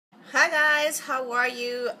Hi guys, how are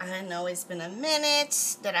you? I know it's been a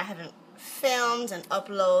minute that I haven't filmed and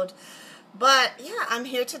upload, but yeah, I'm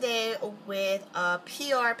here today with a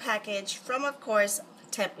PR package from, of course,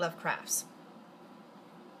 Temp Crafts.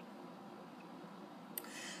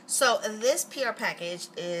 So this PR package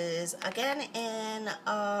is again in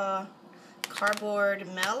a cardboard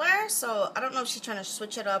mailer, so I don't know if she's trying to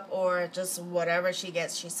switch it up or just whatever she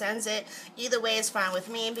gets she sends it. Either way is fine with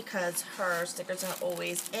me because her stickers are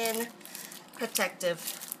always in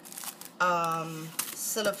protective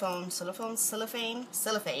cellophane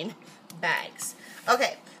bags.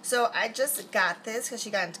 Okay, so I just got this because she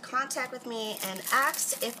got into contact with me and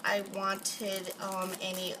asked if I wanted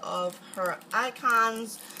any of her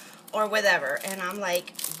icons or whatever, and I'm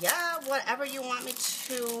like, yeah, whatever you want me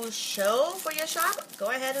to show for your shop,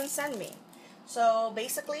 go ahead and send me. So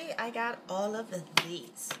basically I got all of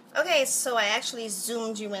these. Okay, so I actually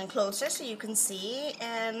zoomed you in closer so you can see,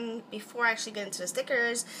 and before I actually get into the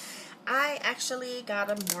stickers, I actually got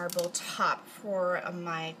a marble top for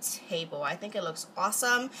my table. I think it looks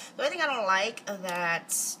awesome. The only thing I don't like is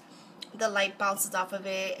that the light bounces off of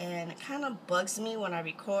it and it kind of bugs me when I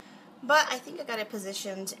record. But I think I got it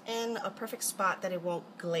positioned in a perfect spot that it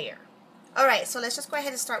won't glare. Alright, so let's just go ahead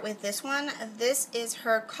and start with this one. This is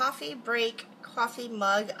her coffee break coffee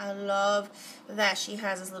mug. I love that she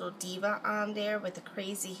has this little diva on there with the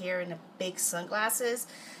crazy hair and the big sunglasses.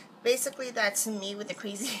 Basically, that's me with the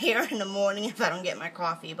crazy hair in the morning if I don't get my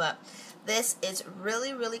coffee. But this is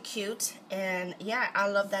really, really cute. And yeah, I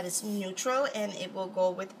love that it's neutral and it will go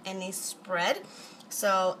with any spread.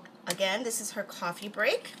 So again, this is her coffee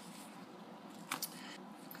break.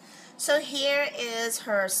 So here is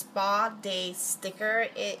her spa day sticker.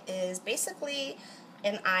 It is basically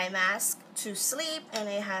an eye mask to sleep, and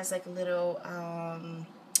it has like little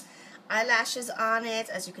eyelashes on it,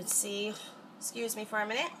 as you can see. Excuse me for a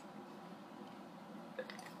minute.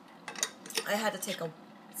 I had to take a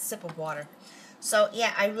sip of water. So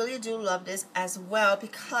yeah, I really do love this as well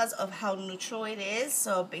because of how neutral it is.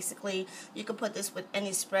 So basically you can put this with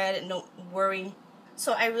any spread and don't worry.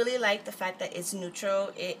 So I really like the fact that it's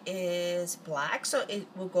neutral. It is black, so it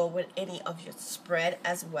will go with any of your spread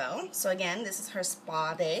as well. So again, this is her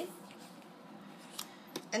spa day.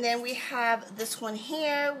 And then we have this one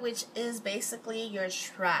here, which is basically your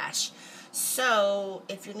trash. So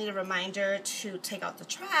if you need a reminder to take out the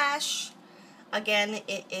trash, again,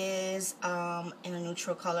 it is in a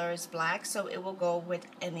neutral color, it's black, so it will go with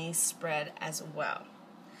any spread as well.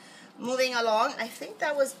 Moving along, I think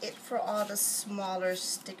that was it for all the smaller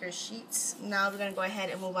sticker sheets. Now we're going to go ahead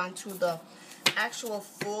and move on to the actual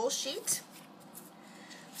full sheet.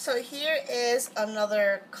 So here is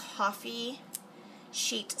another coffee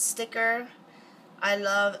sheet sticker. I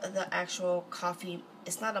love the actual coffee.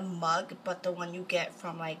 It's not a mug, but the one you get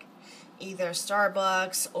from like either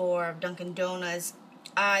Starbucks or Dunkin' Donuts.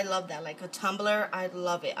 I love that, like a tumbler. I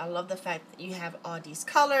love it. I love the fact that you have all these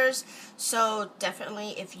colors. So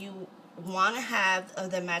definitely, if you want to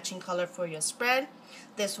have the matching color for your spread,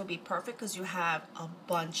 this will be perfect because you have a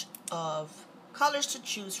bunch of colors to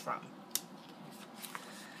choose from.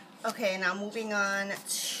 Okay, now moving on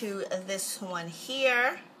to this one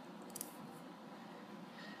here.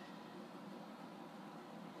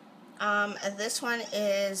 This one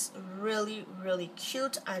is really, really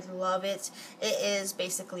cute. I love it. It is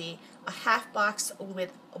basically a half box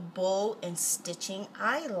with a bow and stitching.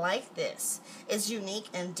 I like this. It's unique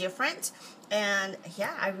and different. And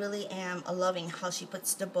yeah, I really am loving how she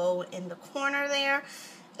puts the bow in the corner there.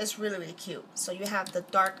 It's really, really cute. So you have the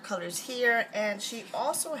dark colors here, and she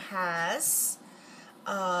also has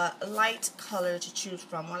light color to choose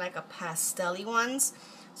from, more like a pastel-y ones.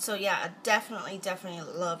 So yeah, I definitely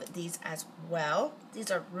love these as well. These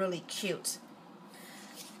are really cute.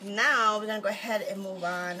 Now we're going to go ahead and move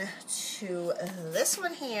on to this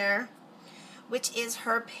one here, which is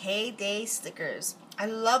her payday stickers. I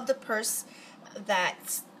love the purse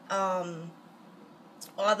that all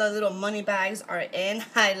the little money bags are in.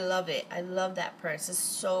 I love it. I love that purse. It's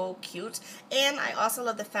so cute. And I also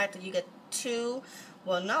love the fact that you get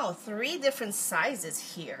three different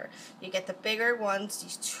sizes here. You get the bigger ones,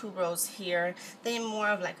 these 2 rows here, then more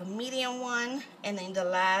of like a medium one, and then the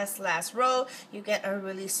last row you get a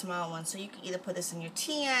really small one. So you can either put this in your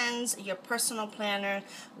TNs, your personal planner,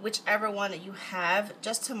 whichever one that you have,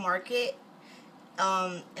 just to mark it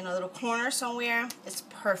in a little corner somewhere. It's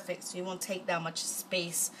perfect, so you won't take that much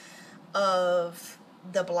space of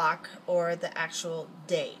the block or the actual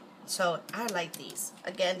day. So I like these.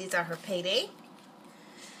 Again, these are her payday.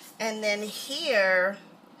 And then here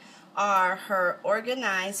are her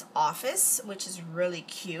organized office, which is really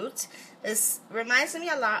cute. This reminds me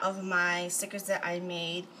a lot of my stickers that I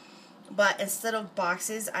made, but instead of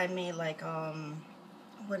boxes, I made like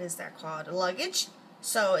what is that called? Luggage.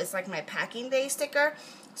 So it's like my packing day sticker.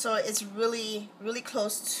 So it's really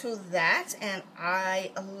close to that, and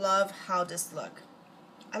I love how this look.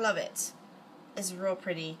 I love it. It's real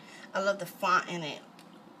pretty. I love the font in it.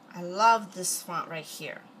 I love this font right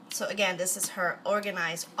here. So again, this is her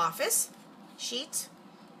organized office sheet.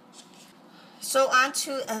 So on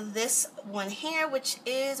to this one here, which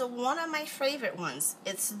is one of my favorite ones.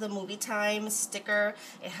 It's the movie time sticker.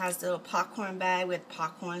 It has the popcorn bag with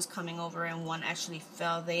popcorns coming over, and one actually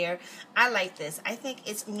fell there. I like this. I think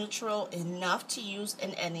it's neutral enough to use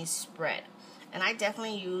in any spread. And I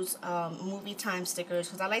definitely use movie time stickers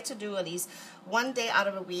because I like to do at least one day out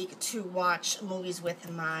of a week to watch movies with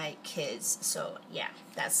my kids. So yeah,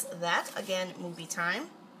 that's that. Again, movie time.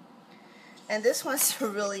 And this one's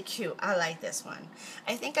really cute. I like this one.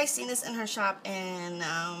 I think I've seen this in her shop in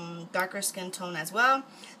darker skin tone as well.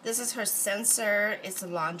 This is her sensor. It's a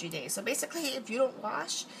laundry day. So basically, if you don't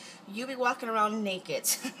wash, you'll be walking around naked.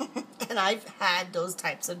 And I've had those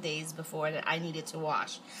types of days before that I needed to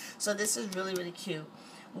wash. So this is really cute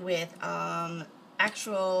with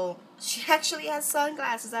she actually has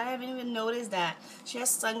sunglasses. I haven't even noticed that. She has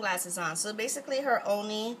sunglasses on. So basically her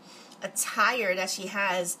only attire that she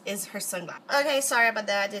has is her sunglasses. Okay, sorry about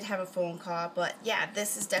that. I did have a phone call, but yeah,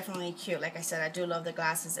 this is definitely cute. Like I said, I do love the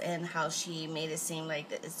glasses and how she made it seem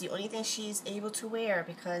like it's the only thing she's able to wear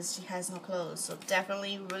because she has no clothes. So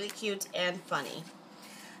definitely really cute and funny.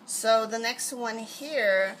 So the next one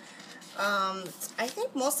here, I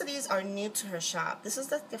think most of these are new to her shop. This is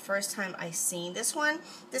the first time I've seen this one.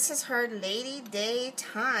 This is her Lady Day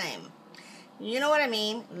Time. You know what I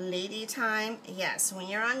mean? Lady time. Yes, when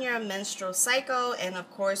you're on your menstrual cycle, and of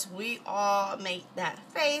course we all make that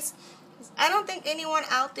face. I don't think anyone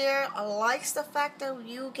out there likes the fact that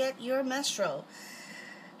you get your menstrual.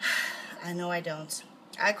 I know I don't.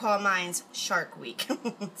 I call mine Shark Week.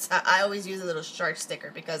 So I always use a little shark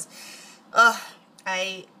sticker because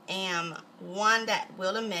I am one that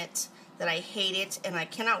will admit that I hate it and I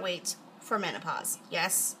cannot wait for menopause.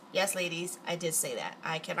 Yes, ladies, I did say that.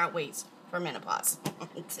 I cannot wait for menopause.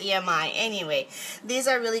 TMI. Anyway, these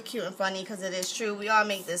are really cute and funny because it is true. We all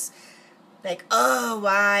make this like, oh,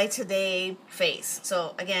 why today face.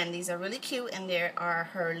 So again, these are really cute, and there are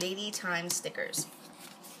her Lady Time stickers.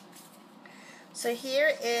 So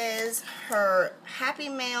here is her Happy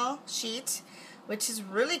Mail sheet, which is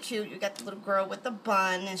really cute. You got the little girl with the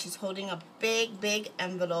bun, and she's holding a big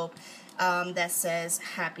envelope that says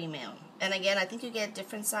Happy Mail. And again, I think you get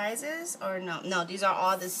different sizes, or no, these are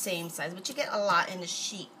all the same size, but you get a lot in the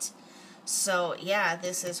sheet. So yeah,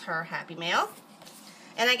 this is her Happy Mail.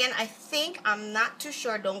 And again, I think, I'm not too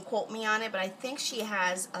sure, don't quote me on it, but I think she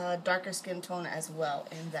has a darker skin tone as well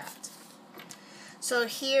in that. So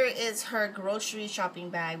here is her grocery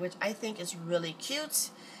shopping bag, which I think is really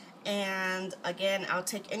cute. And again, I'll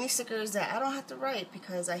take any stickers that I don't have to write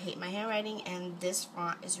because I hate my handwriting, and this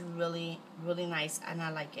font is really nice and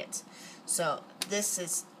I like it. So this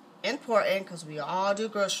is important because we all do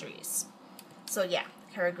groceries. So yeah,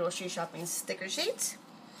 her grocery shopping sticker sheet.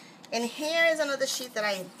 And here is another sheet that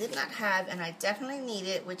I did not have and I definitely need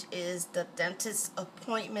it, which is the dentist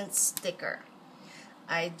appointment sticker.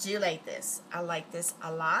 I do like this. I like this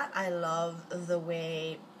a lot. I love the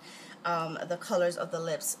way the colors of the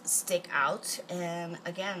lips stick out, and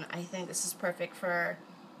again, I think this is perfect for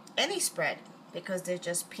any spread because they're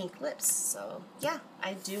just pink lips. So yeah,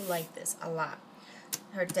 I do like this a lot.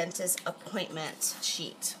 Her dentist appointment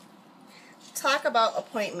sheet. Talk about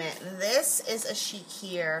appointment. This is a sheet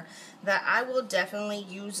here that I will definitely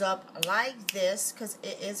use up like this because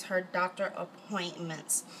it is her doctor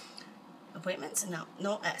appointments. Appointments?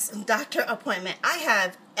 No S. Doctor appointment. I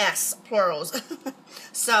have S plurals.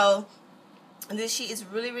 So this sheet is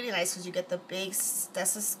really nice because you get the big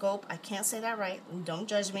stethoscope. I can't say that right. Don't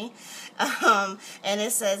judge me. And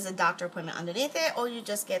it says the doctor appointment underneath it, or you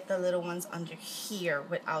just get the little ones under here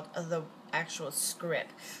without the actual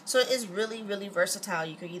script. So it is really versatile.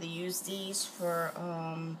 You could either use these for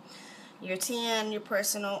your TN, your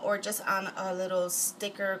personal, or just on a little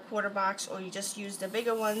sticker quarter box, or you just use the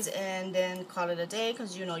bigger ones and then call it a day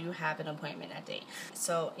because you know you have an appointment that day.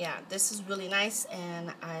 So yeah, this is really nice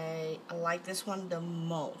and I like this one the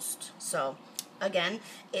most. So again,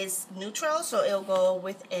 it's neutral, so it'll go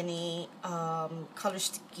with any color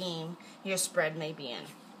scheme your spread may be in.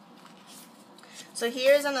 So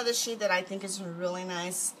here's another sheet that I think is really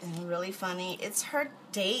nice and really funny. It's her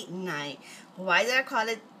date night. Why did I call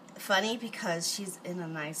it funny because she's in a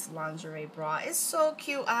nice lingerie bra. It's so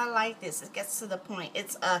cute. I like this. It gets to the point.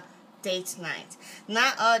 It's a date night.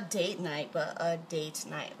 Not a date night, but a date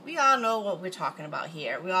night. We all know what we're talking about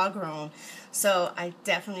here. We all grown. So I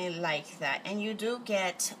definitely like that. And you do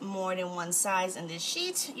get more than one size in this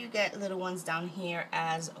sheet. You get little ones down here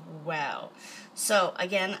as well. So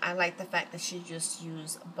again, I like the fact that she just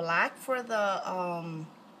used black for the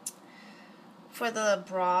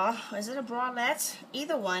bra. Is it a bralette?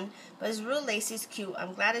 Either one, but it's real lacy. It's cute.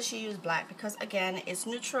 I'm glad that she used black because again, it's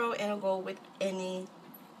neutral and it'll go with any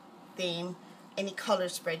theme, any color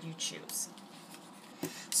spread you choose.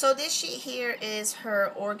 So this sheet here is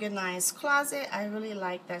her organized closet. I really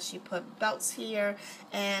like that she put belts here,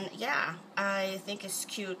 and yeah, I think it's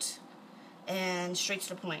cute and straight to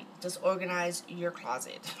the point. Just organize your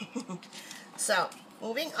closet. So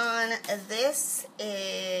moving on, this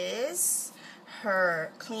is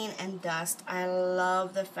her clean and dust. I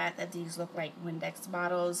love the fact that these look like Windex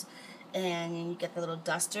bottles and you get the little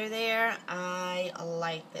duster there. I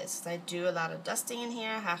like this. I do a lot of dusting in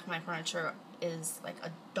here. Half my furniture is like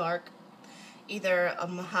a dark, either a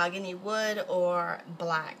mahogany wood or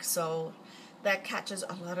black, so that catches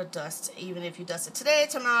a lot of dust. Even if you dust it today,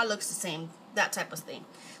 tomorrow it looks the same, that type of thing.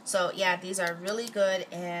 So yeah, these are really good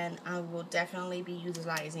and I will definitely be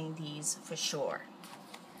utilizing these for sure.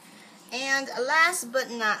 And last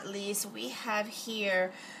but not least, we have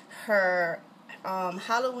here her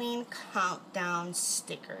Halloween countdown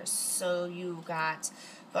stickers. So you got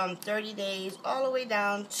from 30 days all the way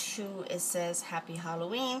down to, it says Happy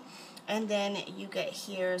Halloween, and then you get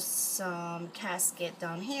here some casket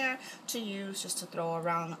down here to use just to throw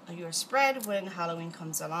around your spread when Halloween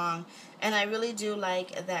comes along. And I really do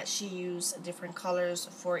like that she used different colors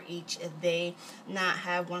for each day, not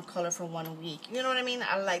have one color for 1 week. You know what I mean?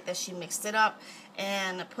 I like that she mixed it up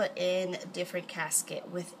and put in different casket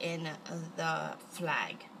within the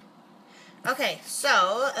flag. Okay,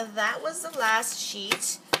 so that was the last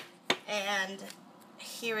sheet, and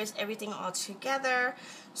here is everything all together.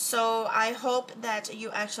 So I hope that you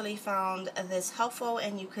actually found this helpful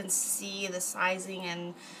and you can see the sizing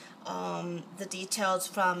and the details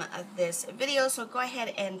from this video. So go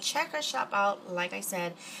ahead and check her shop out. Like I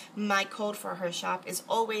said, my code for her shop is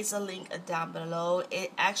always a link down below.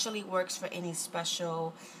 It actually works for any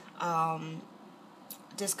special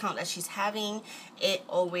discount that she's having. It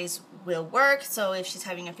always will work. So if she's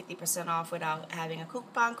having a 50% off without having a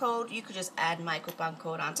coupon code, you could just add my coupon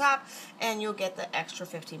code on top and you'll get the extra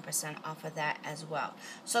 15% off of that as well.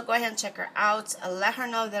 So go ahead and check her out. Let her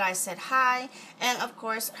know that I said hi, and of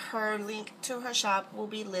course her link to her shop will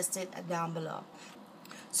be listed down below.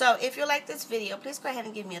 So if you like this video, please go ahead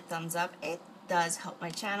and give me a thumbs up. It does help my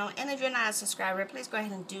channel, and if you're not a subscriber, please go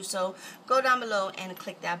ahead and do so. Go down below and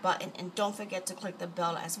click that button, and don't forget to click the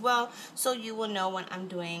bell as well so you will know when I'm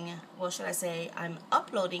doing, well, should I say, I'm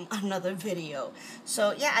uploading another video.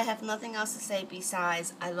 So yeah, I have nothing else to say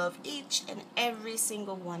besides I love each and every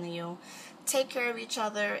single one of you. Take care of each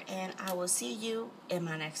other, and I will see you in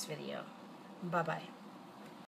my next video. Bye bye.